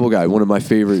 Cable Guy, one of my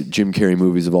favorite Jim Carrey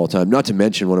movies of all time. Not to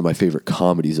mention one of my favorite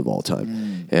comedies of all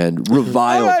time. And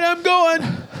reviled. All right, I'm going.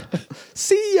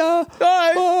 See ya.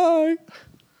 Bye.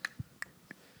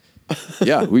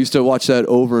 Yeah, we used to watch that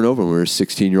over and over when we were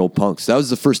 16-year-old punks. That was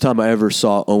the first time I ever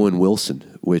saw Owen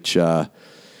Wilson, which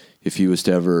if he was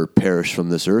to ever perish from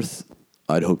this earth,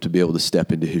 I'd hope to be able to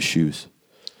step into his shoes.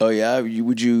 Oh, yeah?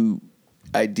 Would you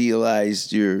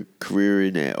idealize your career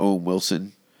in Owen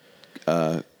Wilson?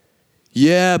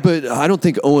 Yeah, but I don't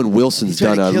think Owen Wilson's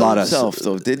done a lot himself, of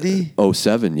though, didn't he?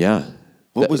 07, yeah.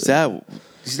 What was that?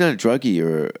 He's not a druggie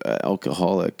or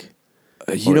alcoholic.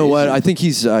 You Or know is what? he?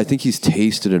 I think he's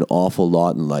tasted an awful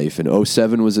lot in life, and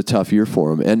 07 was a tough year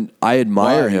for him. And I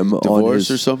admire Why? him on Divorce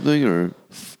his or something, or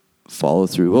follow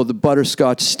through. Well, the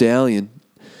butterscotch stallion,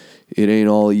 it ain't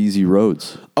all easy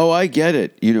roads. oh, I get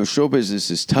it. You know, show business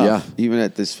is tough, Yeah. even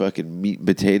at this fucking meat and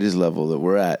potatoes level that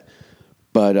we're at.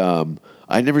 But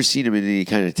I never seen him in any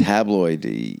kind of tabloid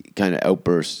kind of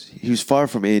outbursts. He was far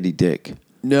from Andy Dick.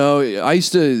 No, I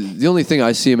used to. The only thing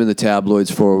I see him in the tabloids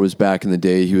for was back in the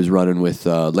day. He was running with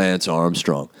Lance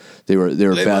Armstrong. They were They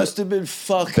best. must have been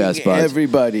fucking best buds.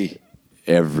 everybody.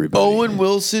 Everybody. Owen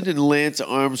Wilson and Lance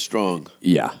Armstrong.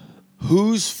 Yeah.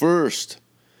 Who's first?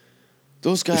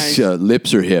 Those guys.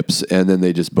 Lips or hips, and then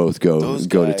they just both go Those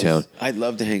to guys, town. I'd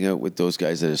love to hang out with those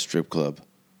guys at a strip club.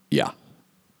 Yeah.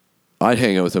 I'd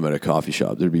hang out with them at a coffee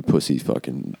shop. There'd be pussy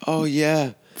fucking Oh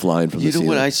yeah, flying from the you know ceiling.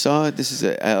 what I saw? This is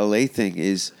a LA thing.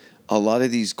 Is a lot of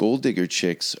these gold digger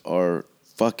chicks are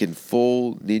fucking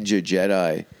full ninja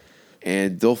Jedi,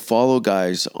 and they'll follow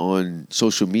guys on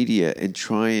social media and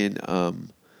try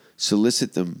and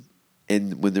solicit them.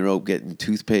 And when they're out getting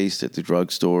toothpaste at the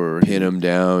drugstore, or Pin them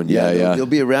down. Yeah, yeah. They'll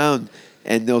be around,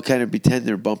 and they'll kind of pretend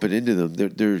they're bumping into them.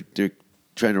 They're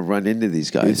trying to run into these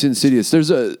guys. It's insidious.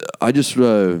 I just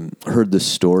heard this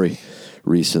story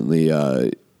recently.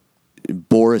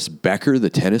 Boris Becker, the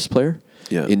tennis player,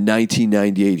 Yeah. in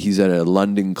 1998, he's at a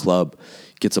London club,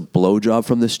 gets a blowjob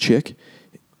from this chick,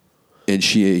 and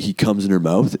he comes in her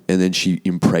mouth, and then she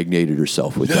impregnated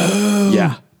herself with that.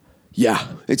 Yeah, yeah,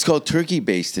 It's called turkey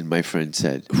basting, my friend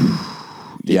said.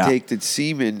 They yeah, take the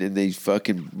semen and they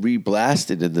fucking re-blast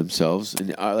it in themselves,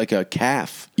 and like a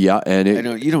calf. yeah. And I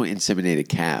know you don't inseminate a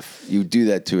calf. You do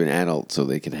that to an adult so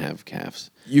they can have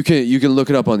calves. you can look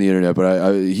it up on the internet,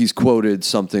 but he's quoted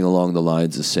something along the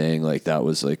lines of saying like that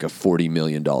was like a $40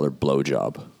 million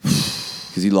blowjob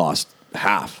because he lost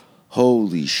half.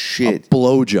 Holy A shit!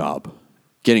 blowjob,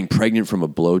 getting pregnant from a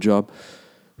blowjob.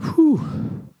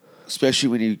 Especially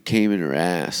when you came in her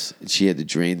ass and she had to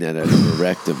drain that out of her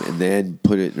rectum and then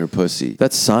put it in her pussy.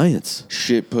 That's science.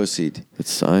 Shit pussied. That's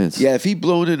science. Yeah, if he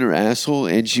blown in her asshole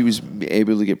and she was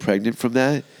able to get pregnant from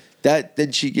that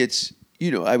then she gets,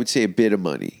 I would say a bit of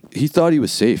money. He thought he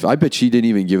was safe. I bet she didn't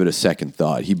even give it a second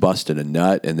thought. He busted a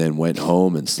nut and then went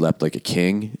home and slept like a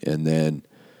king. And then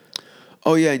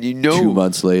Oh yeah, and 2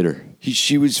 months later,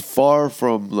 she was far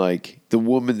from like the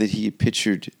woman that he had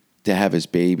pictured to have his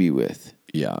baby with.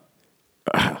 yeah.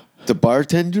 The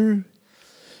bartender?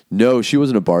 No, she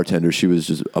wasn't a bartender. She was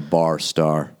just a bar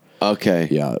star. Okay.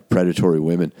 Yeah, predatory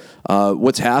women.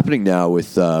 What's happening now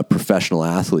with professional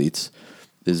athletes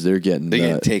is they're getting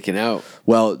taken out.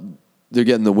 Well, they're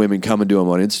getting the women coming to them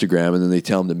on Instagram, and then they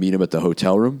tell them to meet them at the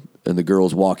hotel room, and the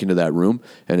girls walk into that room,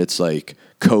 and it's like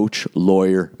coach,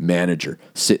 lawyer, manager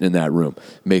sitting in that room.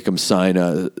 Make them sign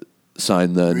the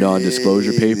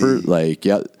non-disclosure paper. Like,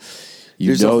 yeah,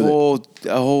 There's a whole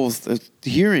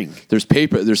hearing. there's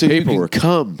paper. There's So paperwork. you can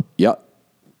come. Yeah.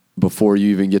 Before you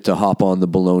even get to hop on the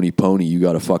baloney pony, you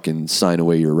got to fucking sign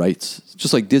away your rights. It's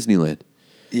just like Disneyland.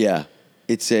 Yeah.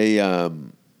 It's a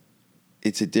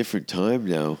different time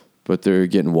now. But they're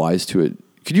getting wise to it.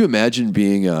 Could you imagine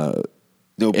being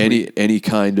any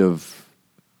kind of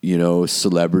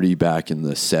celebrity back in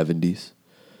the 70s?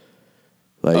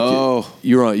 Like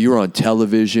you were on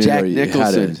television. Jack or you had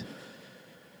Nicholson.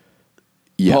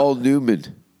 Yeah, Paul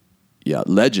Newman. yeah,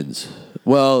 legends.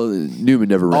 Well, Newman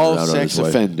never ran All around on sex his wife.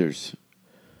 offenders.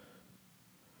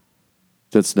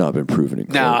 That's not been proven in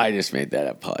court. No, I just made that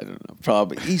up. I don't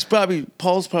know.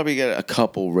 Paul's probably got a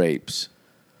couple rapes.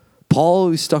 Paul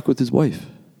always stuck with his wife.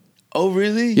 Oh,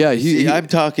 really? Yeah, I'm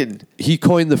talking. He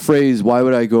coined the phrase, "Why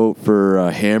would I go for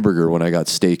a hamburger when I got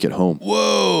steak at home?"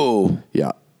 Whoa.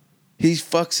 Yeah, He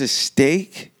fucks a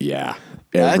steak? yeah,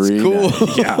 That's Every cool.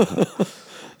 night. Yeah,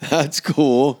 That's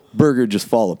cool. burger just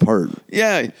fall apart.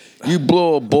 Yeah, you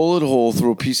blow a bullet hole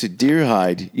through a piece of deer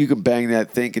hide. You can bang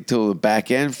that thing until the back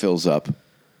end fills up.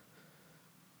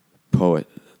 Poet.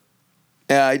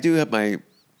 Yeah, I do have my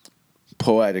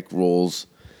poetic roles.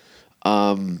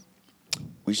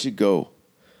 We should go.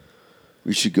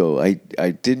 I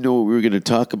didn't know what we were going to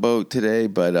talk about today,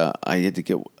 but I had to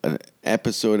get an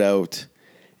episode out.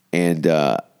 And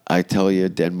I tell you,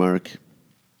 Denmark,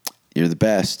 you're the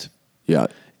best. Yeah,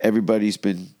 Everybody's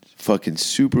been fucking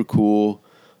super cool.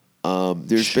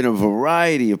 There's been a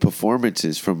variety of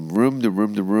performances from room to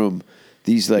room to room.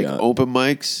 These open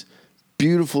mics,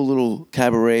 beautiful little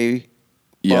cabaret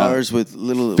bars with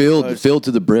little filled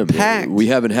to the brim. Packed. We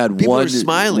haven't had People are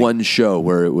smiling. one show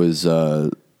where it was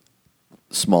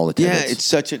small attendance. Yeah,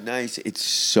 it's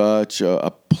such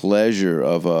a pleasure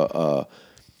of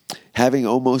having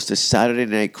almost a Saturday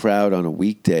night crowd on a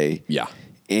weekday. Yeah.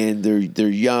 And they're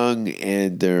young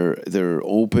and they're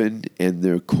open and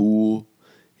they're cool,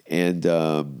 and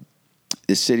the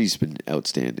city's been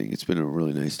outstanding. It's been a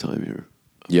really nice time here.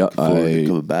 Yeah, Looking forward to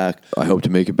coming back. I hope to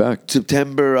make it back.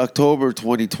 September, October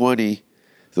 2020,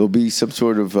 there'll be some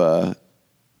sort of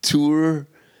tour.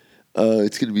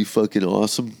 It's going to be fucking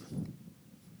awesome.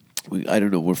 I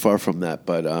don't know. We're far from that,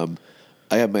 but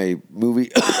I have my movie,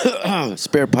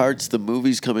 Spare Parts, the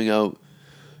movie's coming out,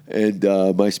 and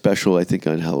my special, I think,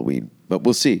 on Halloween. But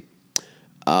we'll see.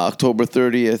 October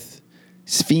 30th,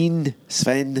 Sven,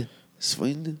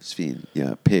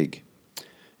 yeah, Pig.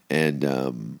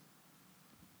 And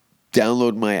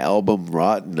download my album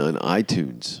Rotten on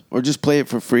iTunes, or just play it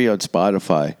for free on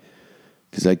Spotify,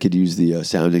 because I could use the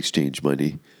Sound Exchange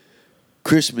money.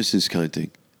 Christmas is cunting.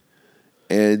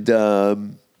 And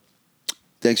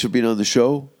thanks for being on the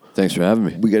show. Thanks for having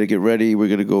me. We got to get ready. We're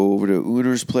going to go over to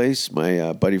Uner's place.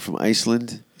 My buddy from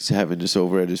Iceland. He's having us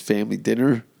over at his family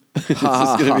dinner. This is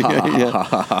gonna be,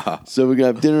 yeah. So we're going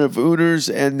to have dinner at Uner's,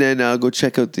 and then go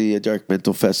check out the Dark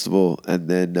Mental Festival. And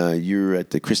then you're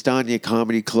at the Cristania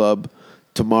Comedy Club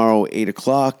tomorrow, 8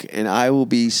 o'clock. And I will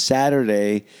be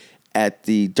Saturday at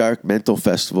the Dark Mental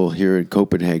Festival here in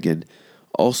Copenhagen,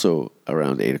 also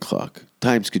around 8 o'clock.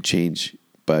 Times could change,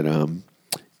 but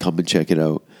come and check it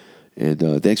out.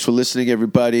 And thanks for listening,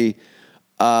 everybody.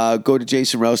 Go to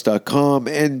jasonrouse.com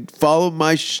and follow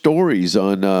my stories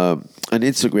on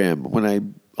Instagram. When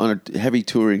I'm on a heavy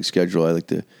touring schedule, I like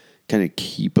to kind of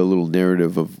keep a little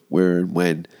narrative of where and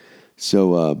when.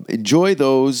 So enjoy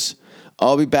those.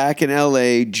 I'll be back in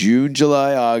LA June,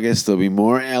 July, August. There'll be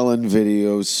more Ellen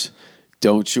videos.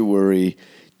 Don't you worry.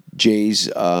 Jay's,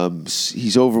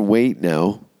 he's overweight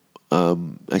now.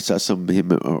 I saw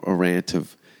a rant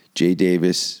of Jay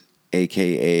Davis,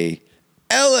 a.k.a.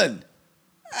 Ellen.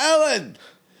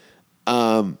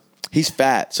 He's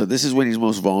fat, so this is when he's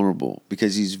most vulnerable,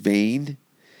 because he's vain.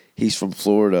 He's from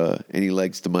Florida, and he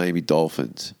likes the Miami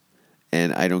Dolphins.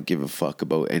 And I don't give a fuck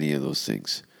about any of those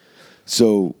things.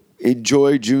 So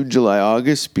enjoy June, July,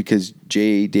 August, because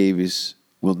Jay Davis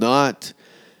will not.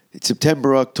 It's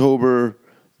September, October,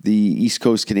 the East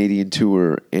Coast Canadian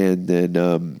tour, and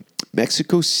then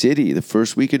Mexico City, the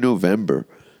first week of November.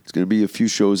 It's going to be a few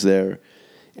shows there,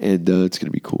 and it's going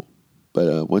to be cool.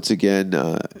 But once again,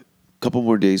 a couple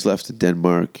more days left in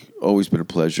Denmark. Always been a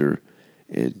pleasure,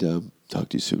 and talk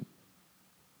to you soon.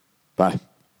 Bye.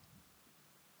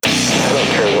 I don't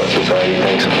care what society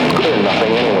thinks. Good or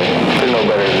nothing anyway.